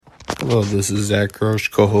Hello, this is Zach Grosh,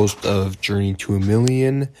 co-host of Journey to a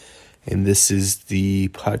Million, and this is the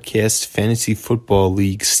podcast Fantasy Football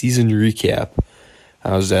League season recap.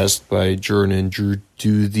 I was asked by Jordan and Drew to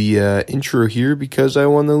do the intro here because I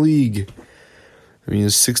won the league. I mean,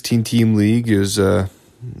 it's a 16-team league. You got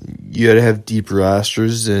to have deep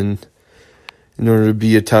rosters, and in order to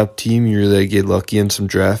be a top team, you really get lucky on some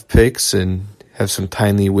draft picks and have some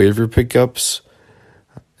timely waiver pickups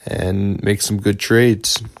and make some good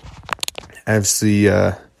trades. Obviously,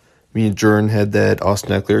 me and Jordan had that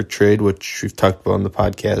Austin Ekeler trade, which we've talked about on the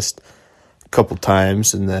podcast a couple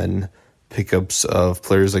times, and then pickups of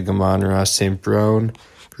players like Amon-Ra St. Brown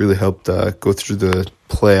really helped go through the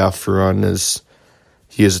playoff run, as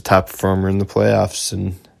he is a top performer in the playoffs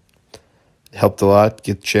and helped a lot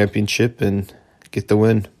get the championship and get the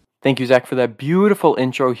win. Thank you, Zach, for that beautiful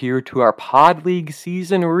intro here to our Pod League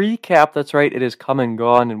season recap. That's right, it is come and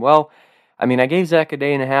gone, and I gave Zach a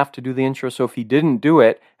day and a half to do the intro, so if he didn't do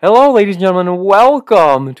it, hello, ladies and gentlemen, and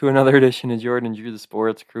welcome to another edition of Jordan and Drew, the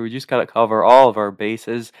Sports Crew. We just got to cover all of our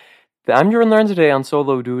bases. I'm Jordan Lorenzo today on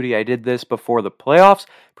solo duty. I did this before the playoffs,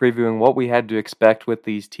 previewing what we had to expect with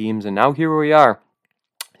these teams, and now here we are.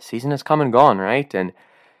 The season has come and gone, right? And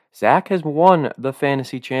Zach has won the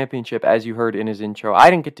fantasy championship, as you heard in his intro. I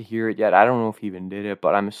didn't get to hear it yet. I don't know if he even did it,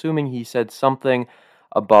 but I'm assuming he said something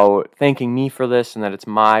about thanking me for this and that it's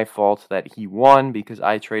my fault that he won because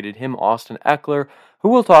I traded him Austin Ekeler, who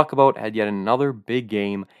we'll talk about, had yet another big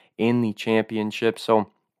game in the championship. So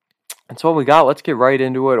that's what we got. Let's get right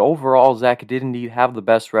into it. Overall, Zach did indeed have the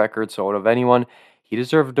best record, so out of anyone, he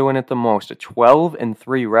deserved to win it the most. A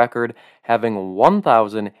 12-3 record, having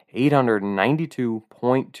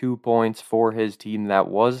 1,892.2 points for his team. That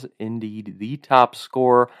was indeed the top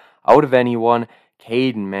scorer out of anyone.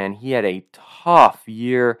 Caden, man, he had a tough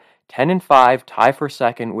year. 10-5, tie for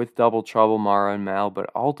second with Double Trouble, Mara and Mal, but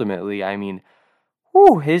ultimately,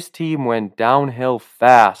 his team went downhill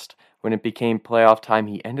fast when it became playoff time.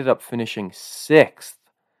 He ended up finishing 6th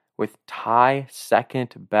with tie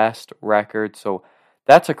second best record, so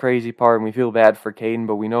that's a crazy part, and we feel bad for Caden,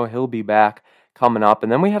 but we know he'll be back coming up.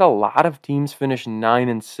 And then we had a lot of teams finish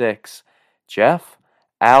 9-6. Jeff,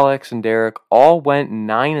 Alex, and Derek all went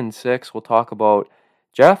 9-6. We'll talk about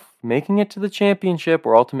Jeff making it to the championship,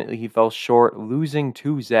 where ultimately he fell short, losing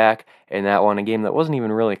to Zach in that one, a game that wasn't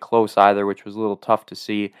even really close either, which was a little tough to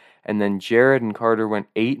see. And then Jared and Carter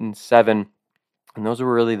went 8-7, and those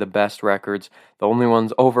were really the best records, the only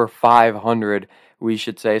ones over 500, we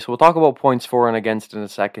should say. So we'll talk about points for and against in a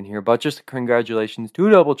second here, but just congratulations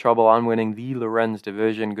to Double Trouble on winning the Lorenz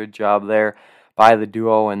division. Good job there by the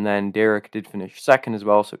duo. And then Derek did finish second as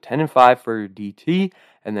well, so 10-5 for DT,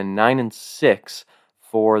 and then 9-6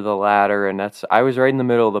 for the latter. And I was right in the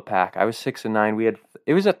middle of the pack. I was 6-9.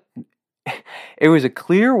 It was a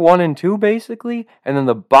clear 1-2 basically, and then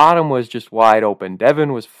the bottom was just wide open.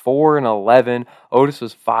 Devin was 4-11, Otis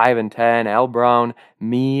was 5-10, Al Brown,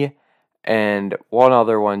 me, and one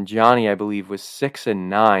other one, Johnny, I believe, was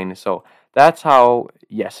 6-9. So that's how,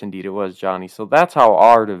 yes, indeed, it was Johnny. So that's how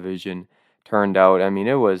our division turned out.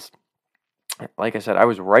 It was, like I said, I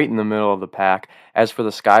was right in the middle of the pack. As for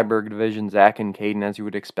the Skyberg division, Zach and Caden, as you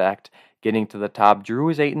would expect, getting to the top. Drew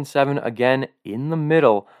was 8-7, again, in the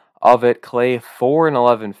middle of it. Clay,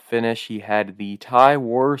 4-11 finish. He had the tie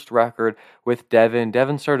worst record with Devin.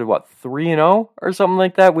 Devin started, 3-0 or something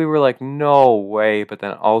like that? We were like, no way. But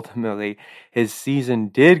then ultimately, his season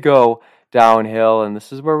did go downhill, and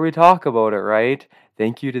this is where we talk about it, right?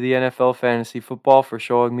 Thank you to the NFL Fantasy Football for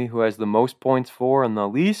showing me who has the most points for and the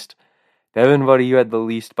least. Devin, buddy, you had the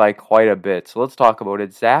least by quite a bit. So let's talk about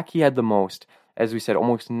it. Zach, he had the most. As we said,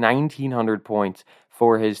 almost 1,900 points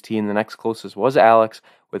for his team. The next closest was Alex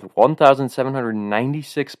with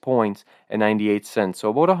 1,796 points and 98 cents. So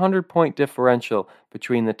about a 100-point differential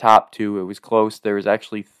between the top two. It was close. There was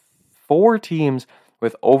actually 4 teams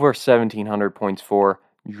with over 1,700 points for.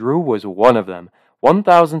 Drew was one of them.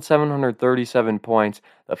 1,737 points,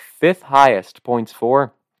 the 5th highest points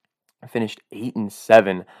for. Finished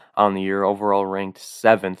 8-7 on the year, overall ranked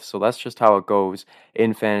 7th. So that's just how it goes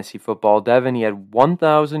in fantasy football. Devin, he had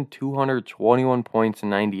 1,221 points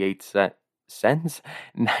and 98 cents.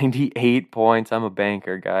 98 points. I'm a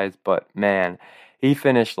banker, guys, but man, he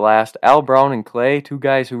finished last. Al Brown and Clay, 2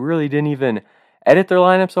 guys who really didn't even edit their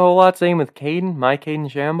lineups a whole lot. Same with Caden, my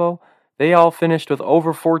Caden Shambo. They all finished with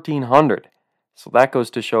over 1,400. So that goes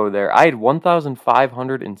to show there. I had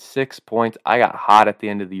 1,506 points. I got hot at the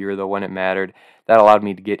end of the year, though, when it mattered. That allowed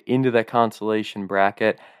me to get into that consolation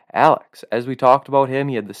bracket. Alex, as we talked about him,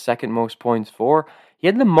 he had the second most points for. he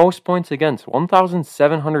had the most points against,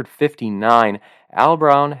 1,759. Al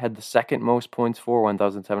Brown had the second most points for,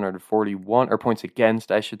 1,741, or points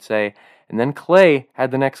against, I should say. And then Clay had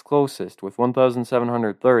the next closest with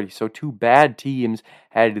 1,730. So two bad teams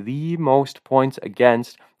had the most points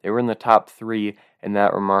against. They were in the top three in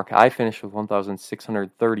that remark. I finished with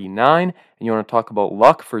 1,639. And you want to talk about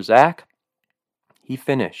luck for Zach? He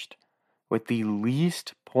finished with the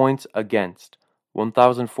least points against,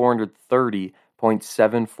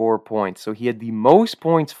 1,430.74 points. So he had the most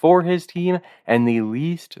points for his team and the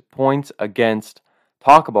least points against.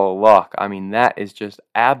 Talk about luck. I mean, that is just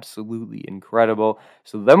absolutely incredible.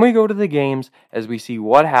 So then we go to the games as we see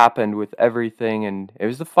what happened with everything. And it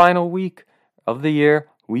was the final week of the year,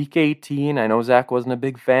 week 18. I know Zach wasn't a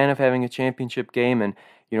big fan of having a championship game. And,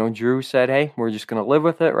 Drew said, hey, we're just going to live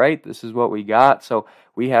with it, right? This is what we got. So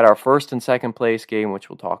we had our first and second place game, which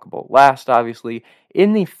we'll talk about last, obviously.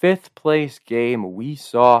 In the fifth place game, we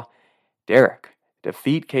saw Derek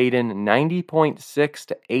defeat Caden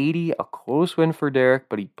 90.6-80. A close win for Derek,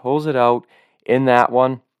 but he pulls it out in that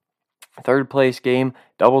one. Third place game,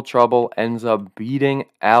 Double Trouble ends up beating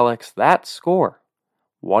Alex. That score,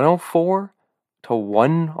 104 to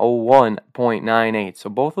 101.98. So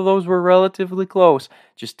both of those were relatively close.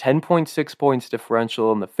 Just 10.6 points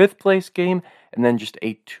differential in the fifth place game, and then just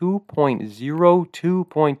a 2.02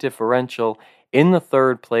 point differential in the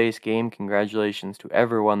third place game. Congratulations to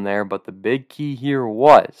everyone there. But the big key here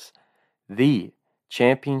was the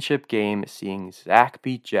championship game, seeing Zach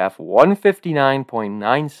beat Jeff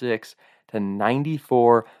 159.96 to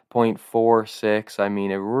 94.46. I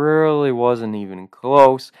mean, it really wasn't even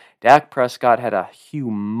close. Dak Prescott had a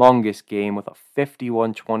humongous game with a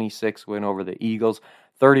 51-26 win over the Eagles,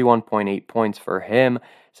 31.8 points for him.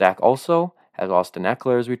 Zach also has Austin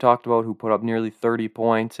Ekeler, as we talked about, who put up nearly 30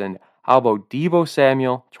 points. And how about Deebo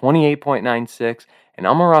Samuel, 28.96, and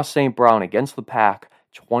Amon-Ra St. Brown against the Pack,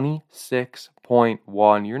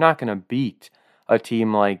 26.1. You're not going to beat a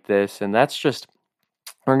team like this, and that's just,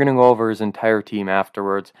 we're going to go over his entire team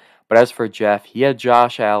afterwards. But as for Jeff, he had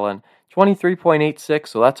Josh Allen, 23.86,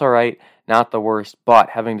 so that's all right, not the worst. But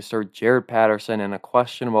having to start Jared Patterson and a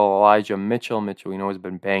questionable Elijah Mitchell. Mitchell, we know, has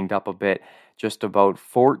been banged up a bit. Just about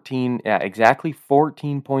exactly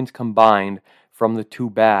 14 points combined from the two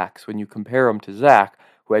backs when you compare them to Zach,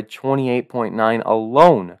 who had 28.9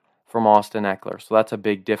 alone from Austin Ekeler. So that's a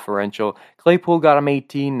big differential. Claypool got him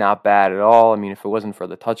 18, not bad at all. I mean, if it wasn't for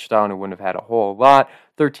the touchdown, it wouldn't have had a whole lot.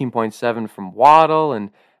 13.7 from Waddle,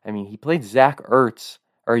 and I mean, he played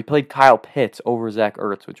Kyle Pitts over Zach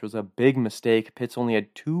Ertz, which was a big mistake. Pitts only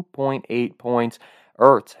had 2.8 points.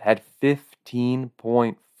 Ertz had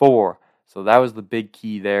 15.4. So that was the big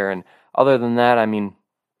key there. And other than that, I mean,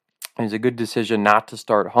 it was a good decision not to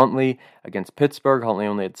start Huntley against Pittsburgh. Huntley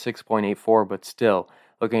only had 6.84, but still,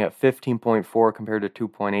 looking at 15.4 compared to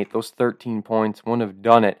 2.8, those 13 points wouldn't have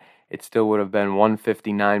done it. It still would have been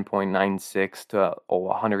 159.96 to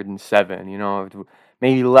 107.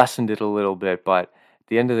 Maybe lessened it a little bit, but at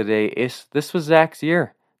the end of the day, this was Zach's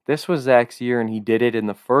year. This was Zach's year, and he did it in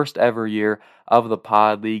the first ever year of the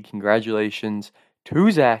Pod League. Congratulations to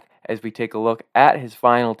Zach as we take a look at his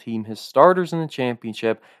final team. His starters in the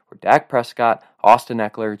championship were Dak Prescott, Austin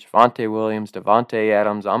Ekeler, Javonte Williams, Davante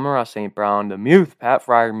Adams, Amon-Ra St. Brown, the Muth, Pat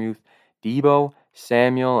Freiermuth, Deebo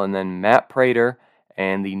Samuel, and then Matt Prater,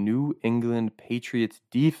 and the New England Patriots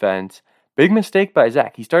defense. Big mistake by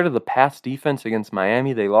Zach. He started the Pats defense against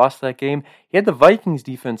Miami. They lost that game. He had the Vikings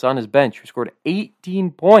defense on his bench, who scored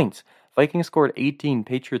 18 points. Vikings scored 18.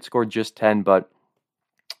 Patriots scored just 10, but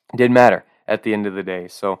it didn't matter at the end of the day.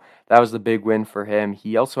 So that was the big win for him.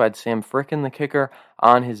 He also had Sam Frickin, the kicker,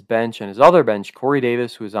 on his bench, and his other bench, Corey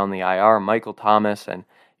Davis, who was on the IR, Michael Thomas, and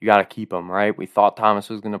you got to keep him, right? We thought Thomas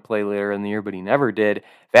was going to play later in the year, but he never did.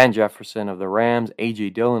 Van Jefferson of the Rams, A.J.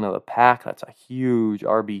 Dillon of the Pack. That's a huge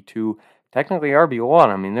RB2, technically RB1.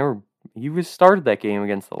 I mean, he started that game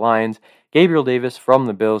against the Lions. Gabriel Davis from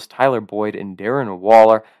the Bills, Tyler Boyd, and Darren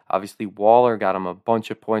Waller. Obviously, Waller got him a bunch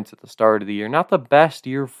of points at the start of the year. Not the best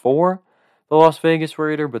year for the Las Vegas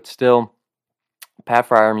Raider, but still, Pat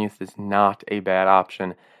Freiermuth is not a bad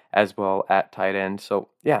option as well at tight end. So,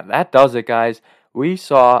 yeah, that does it, guys. We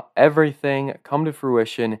saw everything come to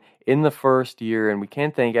fruition in the first year, and we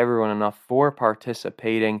can't thank everyone enough for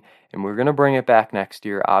participating, and we're going to bring it back next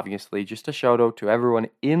year, obviously. Just a shout-out to everyone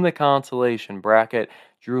in the consolation bracket.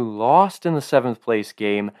 Drew lost in the 7th place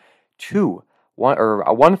game to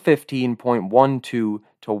 115.12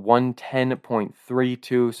 to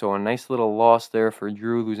 110.32, so a nice little loss there for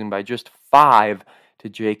Drew, losing by just 5 to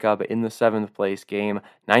Jacob in the 7th place game.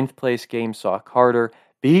 9th place game saw Carter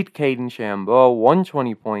beat Caden Chambeau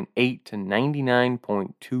 120.8 to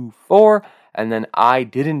 99.24. And then I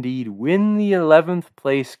did indeed win the 11th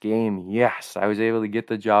place game. Yes, I was able to get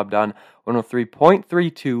the job done.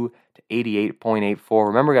 103.32 to 88.84.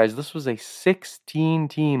 Remember, guys, this was a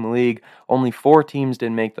 16-team league. Only 4 teams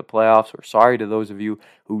didn't make the playoffs. We're sorry to those of you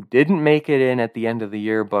who didn't make it in at the end of the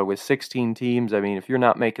year. But with 16 teams, I mean, if you're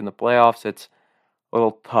not making the playoffs, it's a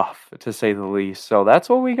little tough, to say the least. So that's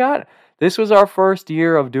what we got. This was our first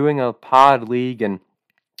year of doing a pod league, and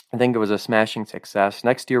I think it was a smashing success.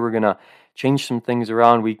 Next year, we're going to change some things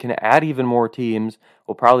around. We can add even more teams.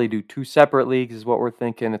 We'll probably do 2 separate leagues is what we're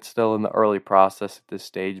thinking. It's still in the early process at this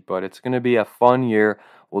stage, but it's going to be a fun year.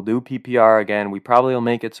 We'll do PPR again. We probably will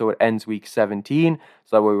make it so it ends week 17,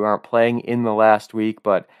 so that way we aren't playing in the last week,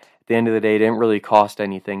 but at the end of the day, it didn't really cost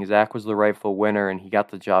anything. Zach was the rightful winner, and he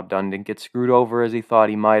got the job done. Didn't get screwed over as he thought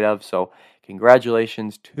he might have, so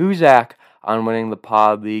congratulations to Zach on winning the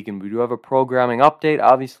pod league. And we do have a programming update.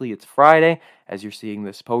 Obviously, it's Friday as you're seeing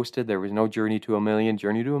this posted. There was no Journey to a Million.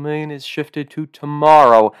 Journey to a Million is shifted to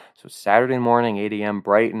tomorrow, so Saturday morning, 8 a.m.,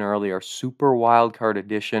 bright and early, our super wildcard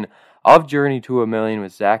edition of Journey to a Million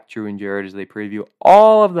with Zach, Drew, and Jared as they preview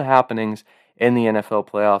all of the happenings in the NFL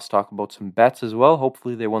playoffs. Talk about some bets as well.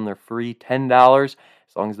 Hopefully they won their free $10 as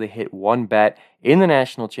long as they hit one bet in the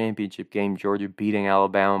national championship game, Georgia beating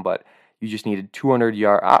Alabama, but you just needed 200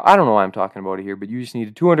 yards. I don't know why I'm talking about it here, but you just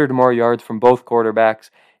needed 200 more yards from both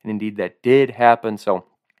quarterbacks, and indeed that did happen. So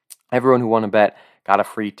everyone who won a bet got a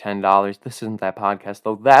free $10. This isn't that podcast,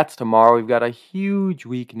 though. That's tomorrow. We've got a huge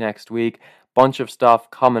week next week. Bunch of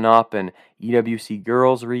stuff coming up, and EWC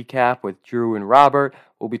Girls recap with Drew and Robert.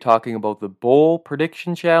 We'll be talking about the Bowl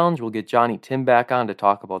Prediction Challenge. We'll get Johnny Tim back on to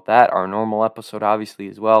talk about that. Our normal episode, obviously,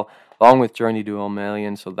 as well, along with Journey to a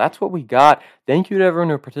Million. So that's what we got. Thank you to everyone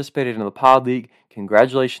who participated in the Pod League.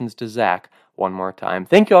 Congratulations to Zach one more time.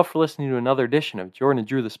 Thank you all for listening to another edition of Jordan and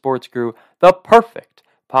Drew, the Sports Crew, the perfect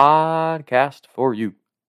podcast for you.